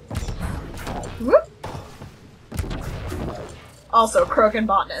 Whoop. Also, Krogan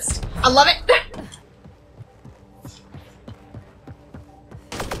botanist. I love it.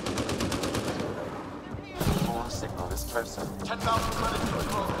 Born signal is closer. 10,000 credits to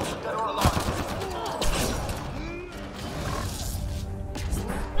control. Dead or alive.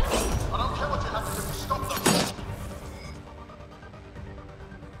 I don't care what you have to do to stop them.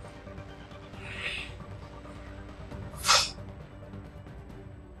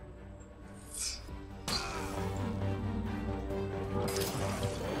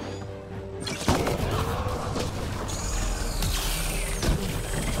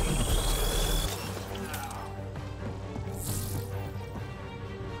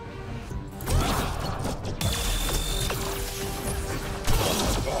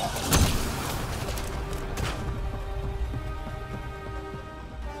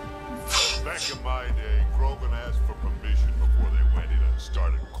 Back in my day, Krogan asked for permission before they went in and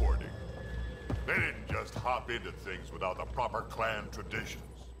started courting. They didn't just hop into things without the proper clan traditions.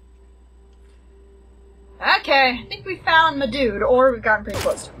 Okay, I think we found my dude, or we've gotten pretty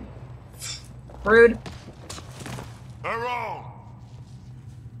close to him. Rude. They're wrong!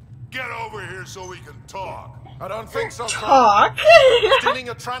 Get over here so we can talk. I don't think so, Talk. Stealing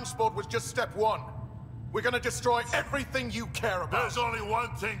a transport was just step one. We're gonna destroy everything you care about. There's only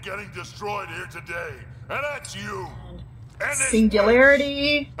one thing getting destroyed here today, and that's you. And this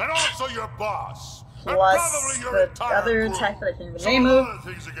Singularity. place. And also your boss. And Plus probably your the entire other crew. tech that I can't even Some name of.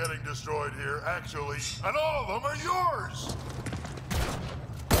 other things are getting destroyed here, actually, and all of them are yours.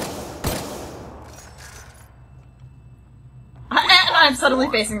 I'm suddenly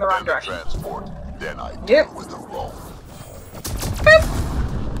facing the wrong direction. Transport. Then I Yep. with the roll.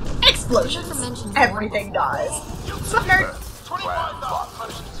 Boop. Explosions. Everything dies. Sup, nerd?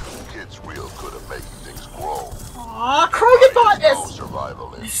 Kids real good at making things grow. Aw, Krogan No botanist.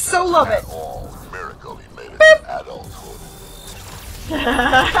 survival in So love it. all. Miracle he made it to adulthood.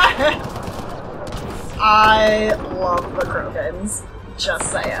 I love the Krogans.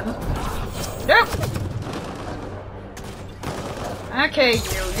 Just saying. Nope. Okay,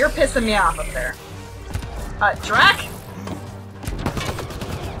 you're pissing me off up there. Drac?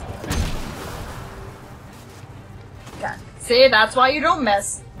 Yeah. See, that's why you don't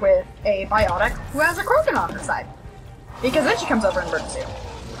mess with a biotic who has a Krogan on her side. Because then she comes over and murders you.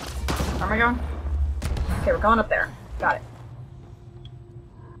 Where am I going? Okay, we're going up there. Got it.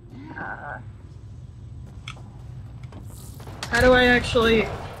 How do I actually...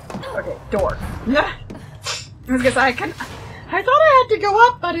 Okay, door. I was gonna say, I thought I had to go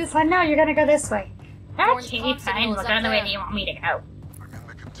up, but it's like, no, you're gonna go this way. Born's Okay, talk fine, signal is we'll up go the way there. you want me to go. I'm in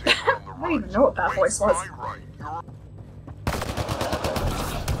the container on the I right. don't even know what that voice was. My right. You're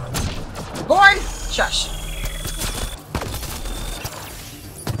Born! Shush.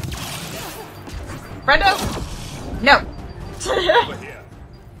 Brendo? No. over here.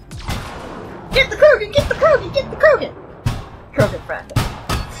 Get the Krogan! Get the Krogan! Get the Krogan! Krogan friend.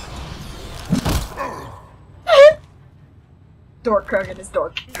 Dork Krogan is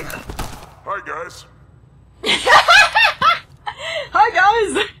dork. Hi, guys. Hi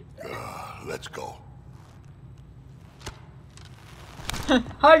guys! Let's go.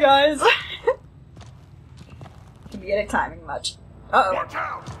 Hi guys! Comedic timing much. Uh-oh. Watch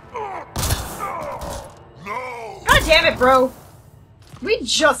out! No! God damn it, bro! We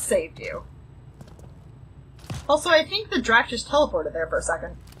just saved you. Also, I think the Drac just teleported there for a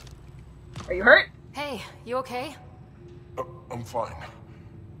second. Are you hurt? Hey, you okay? I'm fine.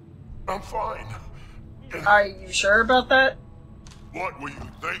 I'm fine. Are you sure about that? What were you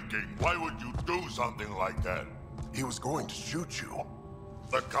thinking? Why would you do something like that? He was going to shoot you.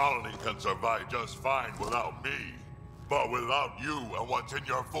 The colony can survive just fine without me. But without you and what's in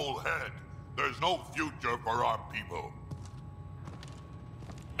your full head, there's no future for our people.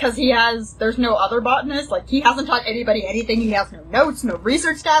 because there's no other botanist. Like, he hasn't taught anybody anything. He has no notes, no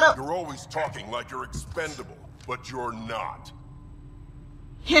research data. You're always talking like you're expendable, but you're not.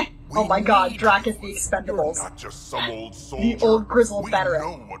 Oh my god, Drac is the Expendables. You're not just some old soldier. The old grizzled veteran. We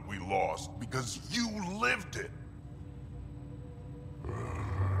know what we lost because you lived it.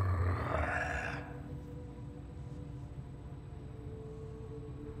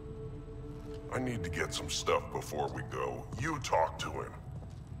 I need to get some stuff before we go. You talk to him.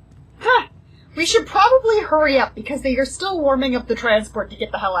 Huh. We should probably hurry up because they are still warming up the transport to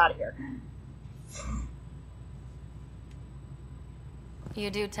get the hell out of here. You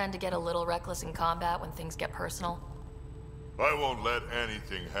do tend to get a little reckless in combat when things get personal. I won't let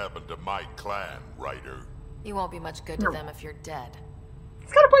anything happen to my clan, Ryder. You won't be much good to them if you're dead.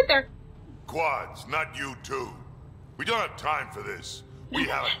 He's got a point there. Quads, not you two. We don't have time for this. We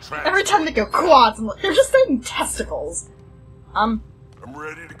have a transport. Every time they go quads, they're just saying testicles. I'm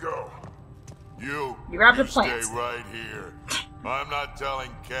ready to go. You grab the stay plants. right here. I'm not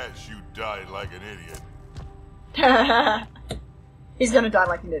telling Cash you died like an idiot. He's gonna die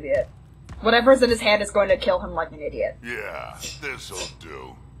like an idiot. Whatever's in his hand is going to kill him like an idiot. Yeah, this'll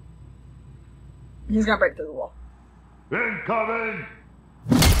do. He's gonna break through the wall. Incoming!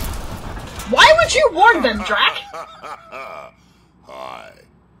 Why would you warn them, Drac? Hi.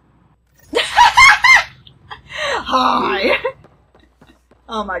 Hi.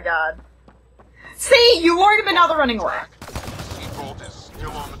 Oh my god. See, you warned him and now they're running away. Seabolt is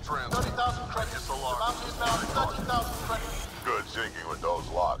still on the trend. 30,000 credits alarm. Bounty is now 30,000 credits. Good thinking with those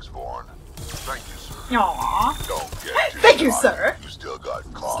locks, Vaughn. Thank you, sir. Aww. Don't get too Thank you, cocky. sir. You still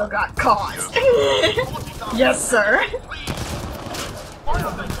got caught. Still got caught. Yes, sir.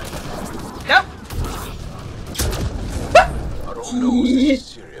 Nope. I don't know if this is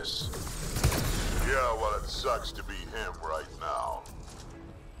serious. Yeah, well, it sucks to be him right now.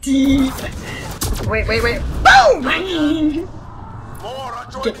 Wait. Boom! More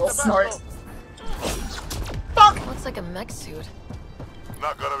Giggle snort. Fuck! Looks like a mech suit.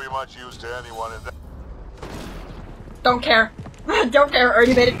 Not gonna be much use to anyone in that. Don't care. Don't care,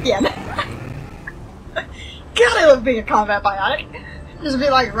 already made it again. God, I love being a combat biotic. Just be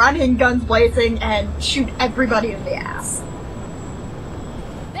like running, guns blazing, and shoot everybody in the ass.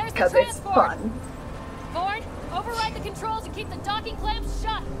 Because it's fun. Vaughn, override the controls and keep the docking clamps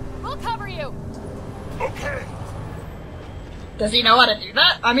shut. We'll cover you. Okay. Does he know how to do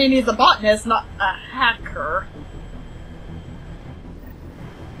that? I mean, he's a botanist, not a hacker.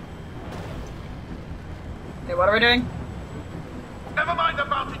 Okay, what are we doing? Never mind the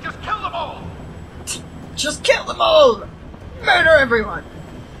bounty, just kill them all! Just kill them all! Murder everyone!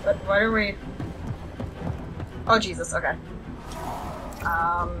 But why are we... Oh, Jesus, okay.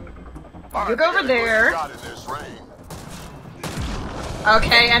 You go over there.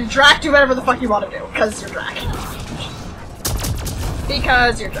 Okay, and Drac, do whatever the fuck you want to do, because you're Drac.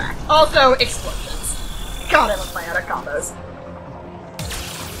 Because you're Drac. Also, explosions. God, I love my other combos.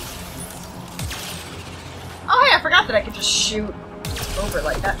 Oh, hey, I forgot that I could just shoot over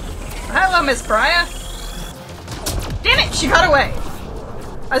like that. Hello, Miss Pariah. Damn it, she got away.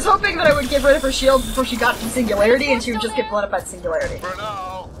 I was hoping that I would get rid of her shield before she got to Singularity, and she would just get blown up by Singularity. For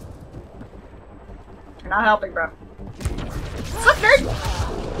now. You're not helping, bro. Suck, nerd!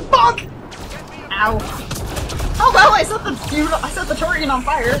 Bonk! Ow. Oh well, I set the Turian on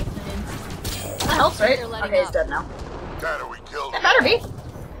fire. That helps, right? Okay, he's dead now. Better we killed him. It better be.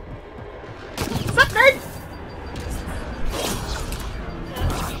 Suck, nerd!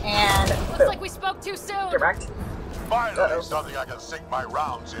 And Looks like we spoke too soon. direct. Finally, something I can sink my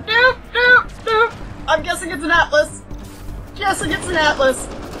rounds into. Nope. I'm guessing it's an Atlas. Guessing it's an Atlas.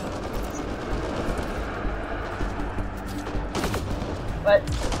 But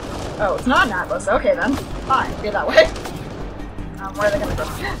oh, it's not an Atlas. Okay then. Fine, be that way. Where are they gonna go?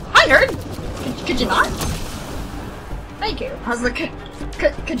 Hi, nerd. Could you not? Thank you. I was like,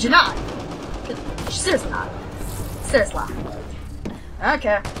 could you not? Seriously not. Seriously.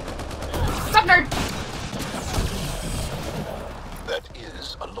 Okay. Stop, nerd. That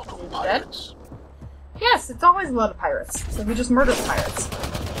is a lot of pirates. Yes, it's always a lot of pirates. So we just murder the pirates.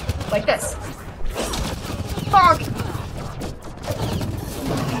 Like this. Fuck!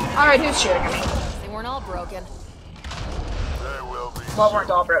 Alright, who's shooting at me? They weren't all broken. They will be. Well, weren't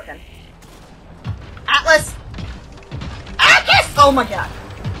all broken. Atlas! Atlas! Oh my god.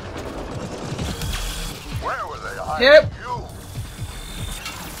 Where were they hiding Yep. you?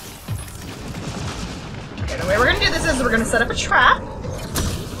 Okay, the way we're gonna do this is we're gonna set up a trap.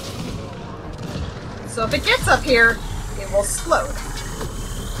 So if it gets up here, it will explode.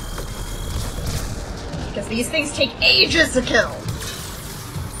 Because these things take ages to kill.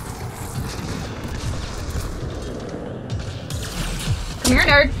 Come here,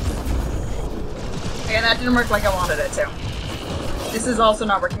 nerd. Okay, that didn't work like I wanted it to. This is also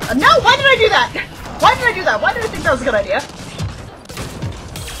not working. No! Why did I do that? Why did I do that? Why did I think that was a good idea?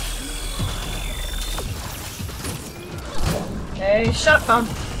 Okay, shut up, phone.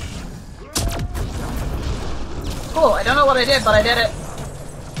 Cool, I don't know what I did, but I did it.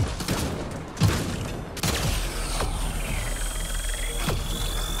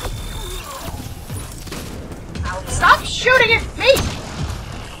 Ow, stop shooting at me!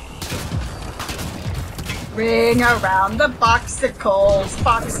 Ring around the boxicles,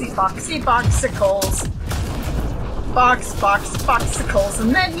 boxy, boxy, boxicles. Box, box, boxicles,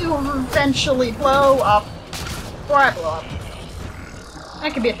 and then you eventually blow up. Or I blow up.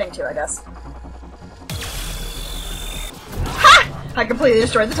 That could be a thing too, I guess. Ha! I completely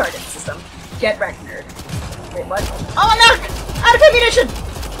destroyed the target system. Get wrecked, nerd. Wait, what? Oh, I'm out of ammunition!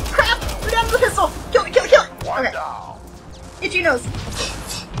 Crap! We're down to the pistol! Kill it, kill it, kill it! Okay. Itchy nose.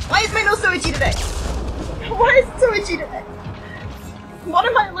 Why is my nose so itchy today? Why is it so itchy today? What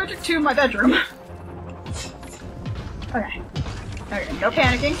am I allergic to in my bedroom? Okay. Okay, no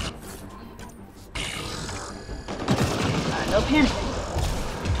panicking. No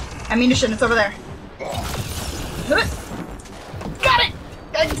panicking. Ammunition, it's over there. Got it!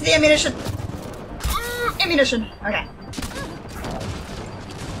 Got the ammunition! Ammunition. Okay.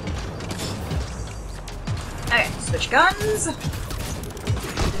 Okay, switch guns.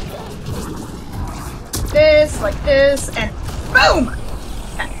 This, like this, and boom!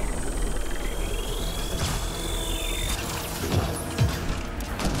 Okay.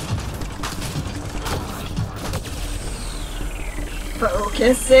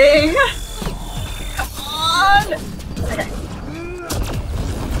 Focusing! Come on! Okay.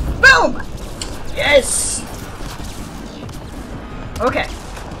 Boom! Yes! Okay.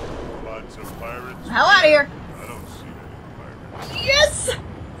 Hell out of here! Yes!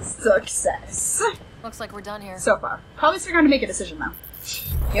 Success. Looks like we're done here. So far. Probably still going to make a decision though.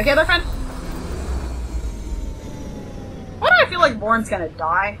 You okay there, friend? Why do I feel like Born's gonna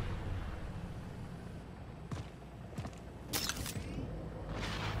die?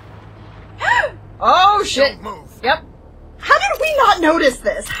 Oh shit! Don't move. Yep. How did we not notice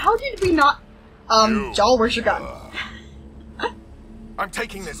this? How did we not? Joel, where's your gun? I'm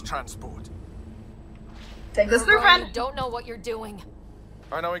taking this transport. Take this through, friend. You don't know what you're doing.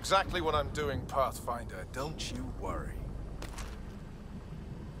 I know exactly what I'm doing, Pathfinder. Don't you worry.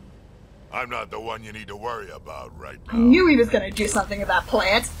 I'm not the one you need to worry about right now. I knew he was gonna do something with that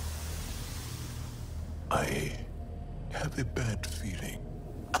plant. I have a bad feeling.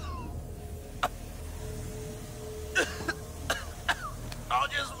 I'll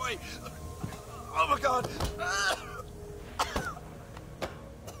just wait. Oh my god.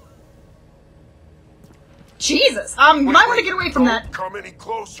 Jesus! You might want to get away from Don't that. come any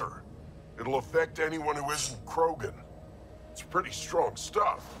closer. It'll affect anyone who isn't Krogan. It's pretty strong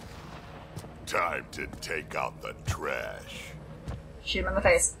stuff. Time to take out the trash. Shoot him in the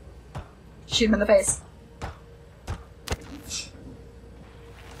face. Shoot him in the face.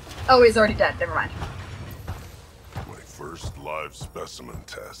 Oh, he's already dead. Never mind. My first live specimen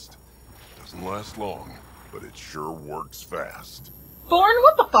test. Doesn't last long, but it sure works fast. Born,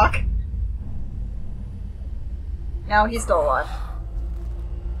 what the fuck? No, he's still alive.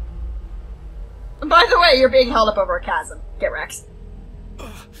 And by the way, you're being held up over a chasm. Get wrecked.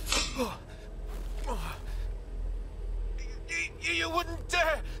 You wouldn't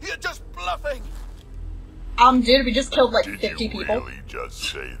dare! You're just bluffing! Dude, we just killed like Did 50 you people. really just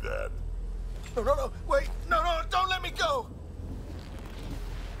say that? No, wait, no, don't let me go!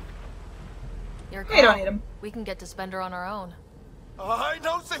 Your We don't call. need him. We can get to Spender on our own. I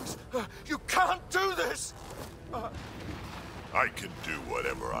know things! You can't do this! I can do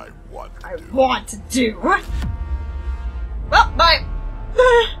whatever I want to I do. want to do. Well, bye.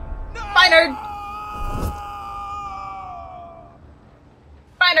 Bye, nerd.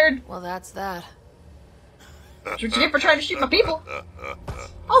 Bye, nerd. Well, that's that. That's what you get for trying to shoot my people.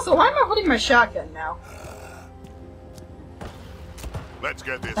 Also, why am I holding my shotgun now? Let's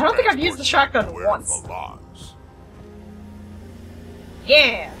get this. I don't think I've used the shotgun where it once. belongs.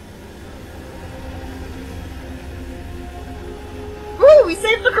 Yeah. Woo, we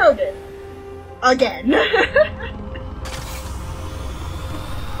saved the Krogan. Again.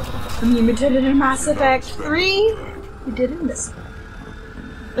 I mean, we did it in Mass Effect 3. We did it in this one.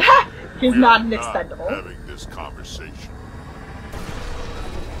 He's not an expendable. Having this conversation.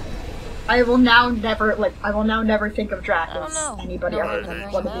 I will now never think of Drac I don't as know. anybody No, other I than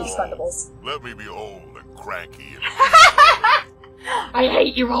hate one of you the all. expendables. Let me be old and cranky and I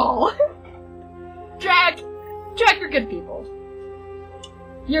hate you all. Drac, you're good people.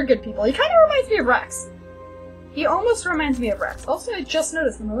 You're good people. He kind of reminds me of Rex. He almost reminds me of Rex. Also, I just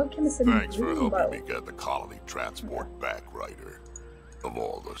noticed the webcam is sitting Thanks for really low. helping me get the colony transport back, Ryder. Of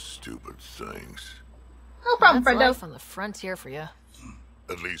all the stupid things. No problem, That's friendo. life on the frontier for you.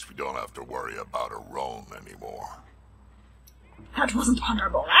 At least we don't have to worry about a roan anymore. That wasn't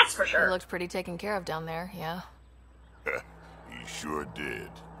honorable, that's for He sure. looked pretty taken care of down there, yeah. He sure did.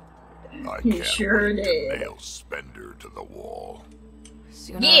 I He can't sure wait did. to nail Spender to the wall.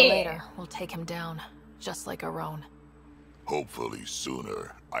 Sooner or Yeah. later, we'll take him down, just like a roan. Hopefully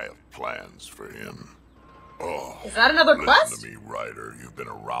sooner. I have plans for him. Oh, Is that another listen quest? to me, Ryder. You've been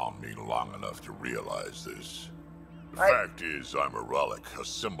around me long enough to realize this. The Right. fact is, I'm a relic, a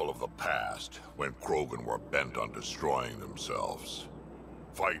symbol of the past, when Krogan were bent on destroying themselves.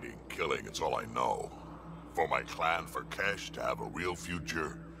 Fighting, killing, it's all I know. For my clan, for Kesh to have a real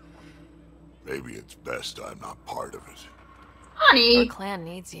future, maybe it's best I'm not part of it. Our Honey! clan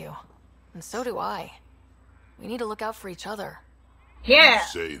needs you. And so do I. We need to look out for each other. Yeah! You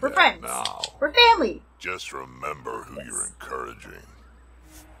say We're that friends. now. We're family! Just remember who you're encouraging.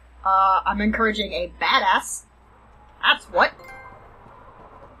 I'm encouraging a badass. That's what.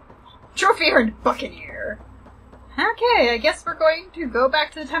 Trophy-earned Buccaneer. Okay, I guess we're going to go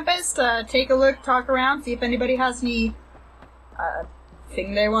back to the Tempest, take a look, talk around, see if anybody has any,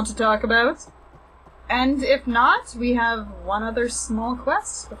 thing they want to talk about. And if not, we have one other small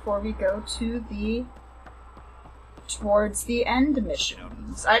quest before we go to the towards the end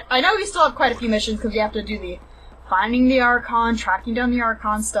missions. I know we still have quite a few missions because we have to do the finding the Archon, tracking down the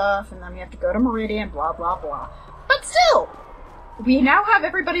Archon stuff, and then we have to go to Meridian, blah blah blah. But still, we now have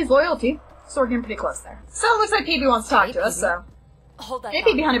everybody's loyalty, so we're getting pretty close there. So it looks like PB wants to talk Hey, to us, PB. so... Hold that Hey,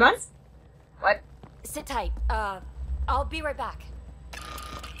 thought. PB Honey Buns? What? Sit tight. I'll be right back.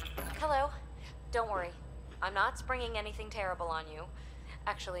 Hello. Don't worry. I'm not springing anything terrible on you.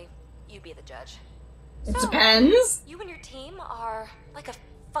 Actually, you be the judge. It So, depends. You and your team are like a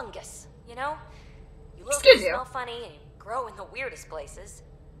fungus, you know? You look Excuse and you. smell funny and you grow in the weirdest places.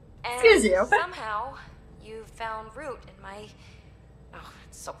 And Excuse you. somehow, you found root in my... Oh,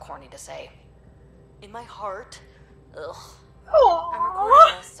 it's so corny to say. In my heart. Ugh. I'm recording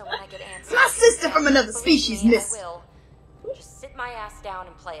Aww. this, so when I get antsy... My sister from another believe species, me, miss. I will. Just sit my ass down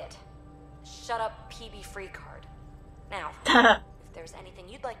and play it. Shut up, PB free card. Now, if there's anything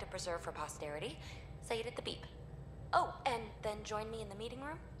you'd like to preserve for posterity, say it at the beep. Oh, and then join me in the meeting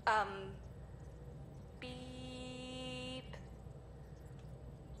room. Beep.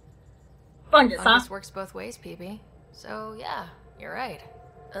 Fungus, huh? Fungus works both ways, PB. So, yeah, you're right.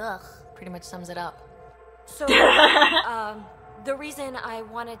 Ugh, pretty much sums it up. So, the reason I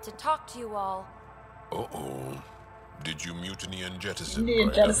wanted to talk to you all... Uh-oh. Did you mutiny and jettison? Need a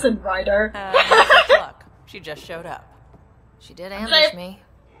Ryder? jettison rider. Here's your luck. She just showed up. She did I'm ambush safe. me,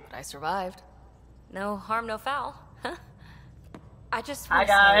 but I survived. No harm, no foul. Huh? I just Hi, want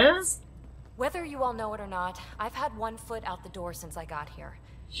to say, guys. whether you all know it or not, I've had one foot out the door since I got here.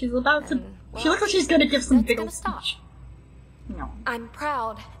 She's about to... And, She looks like she's gonna give some that's big gonna old stop. speech. No. I'm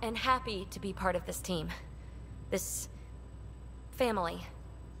proud and happy to be part of this team. This family.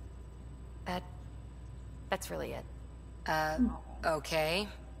 That's really it. Okay.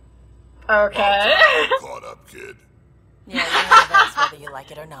 Okay. Caught up, kid. Yeah, you know that's whether you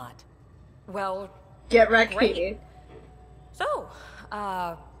like it or not. Well, Get wrecked, Great. PB. so,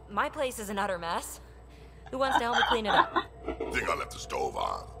 my place is an utter mess. Who wants to help me clean it up? Think I left the stove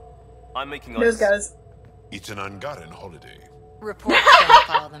on. I'm making Those ice. guys. It's an Angaran holiday. Reports don't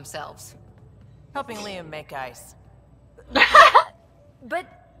file themselves. Helping Liam make ice. But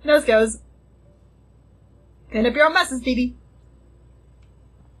Nose goes. Clean up your own messes, PB.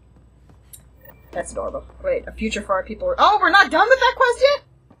 That's adorable. Wait, a future for our people. Oh, we're not done with that quest yet?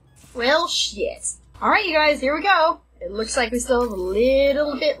 Well, shit. Alright, you guys, here we go. It looks like we still have a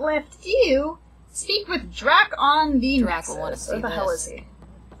little bit left to do. Speak with Drac on the Drac will Nexus. wanna see Where the hell this. is he?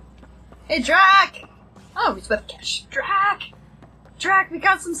 Hey, Drac! Oh, he's with Kesh. Drac! Drac, we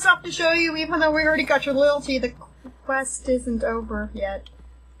got some stuff to show you, even though we already got your loyalty. The quest isn't over yet.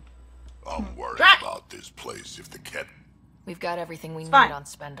 I'm worried Drac! about this place if the cat... We've got everything we need fine. on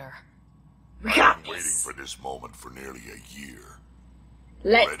Spender. We got I've been waiting this. for this moment for nearly a year.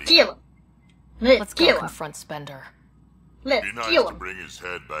 Let's Ready. kill him. Let's go kill him. confront Spender. Let's Be nice kill to him. bring his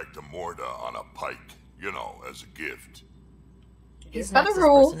head back to Morda on a pike, you know, as a gift. He's by the Nexus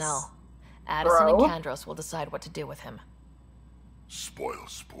rules, personnel. Addison bro. and Kandros will decide what to do with him. Spoil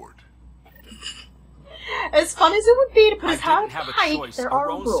sport. As fun as it would be to put I his head on didn't have a pike, choice. there are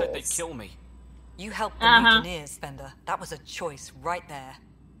Aron rules. said they'd kill me. You helped the Uh-huh. mutineers, Spender. That was a choice right there.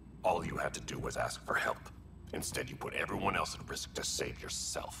 All you had to do was ask for help. Instead, you put everyone else at risk to save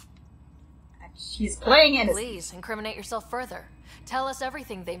yourself. She's playing innocent. Please, incriminate yourself further. Tell us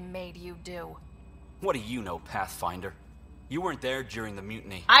everything they made you do. What do you know, Pathfinder? You weren't there during the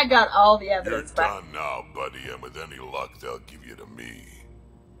mutiny. I got all the You're evidence back. done now, buddy, and with any luck, they'll give you to me.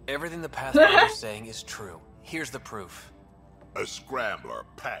 Everything the Pathfinder's saying is true. Here's the proof. A scrambler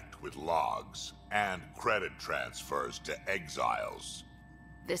packed with logs and credit transfers to exiles.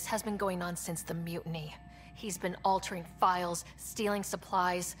 This has been going on since the mutiny. He's been altering files, stealing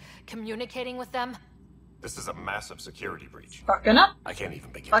supplies, communicating with them. This is a massive security breach. Fucking up. I can't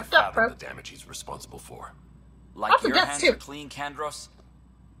even begin Fucked to up, fathom bro. the damage he's responsible for. Like Lots of your deaths, hands too. are clean, Kandros?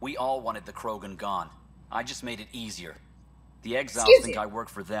 We all wanted the Krogan gone. I just made it easier. The exiles Excuse think you. I work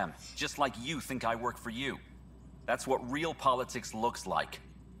for them, just like you think I work for you. That's what real politics looks like.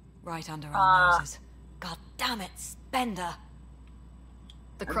 Right under our noses. God damn it, Spender.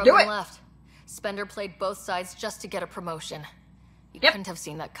 The Do Krogan it. left. Spender played both sides just to get a promotion. You Yep. couldn't have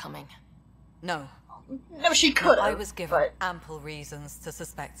seen that coming. No. No, she could have. I was given but... ample reasons to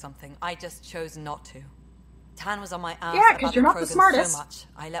suspect something. I just chose not to. Tan was on my ass Yeah, 'cause about you're the not the Krogans smartest. so much.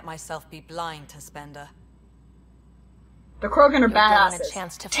 I let myself be blind to Spender. The Krogan are You're getting a badasses.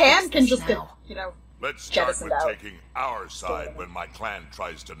 chance to Tan fix can this just get, now. you know, Let's start jettisoned with out. taking our side when my clan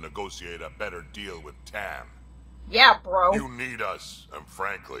tries to negotiate a better deal with Tan. Yeah, bro. You need us, and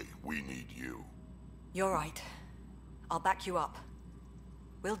frankly, we need you. You're right. I'll back you up.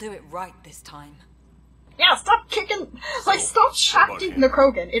 We'll do it right this time. Yeah, stop kicking. Like, stop shafting the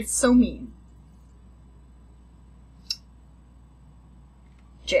Krogan. It's so mean.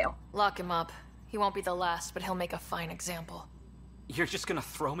 Jail. Lock him up. He won't be the last, but he'll make a fine example. You're just gonna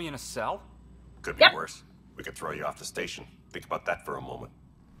throw me in a cell? Could be Yep. worse. We could throw you off the station. Think about that for a moment.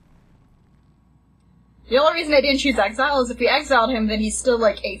 The only reason I didn't choose exile is if we exiled him, then he's still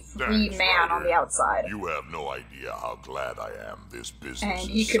like a free Thanks, man on Ryder. the outside. You have no idea how glad I am this business And is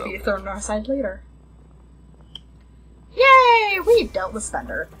he could be settled. thrown on our side later. Yay! We've dealt with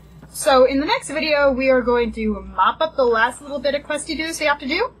Spender. So, in the next video, we are going to mop up the last little bit of questy do's we have to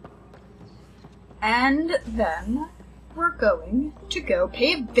do. And then, we're going to go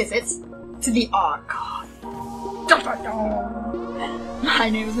pay visits to the Archon. Dun, dun, dun. My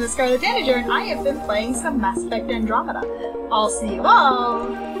name is MissScarletTanager, and I have been playing some Mass Effect Andromeda. I'll see you all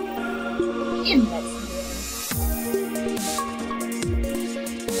in next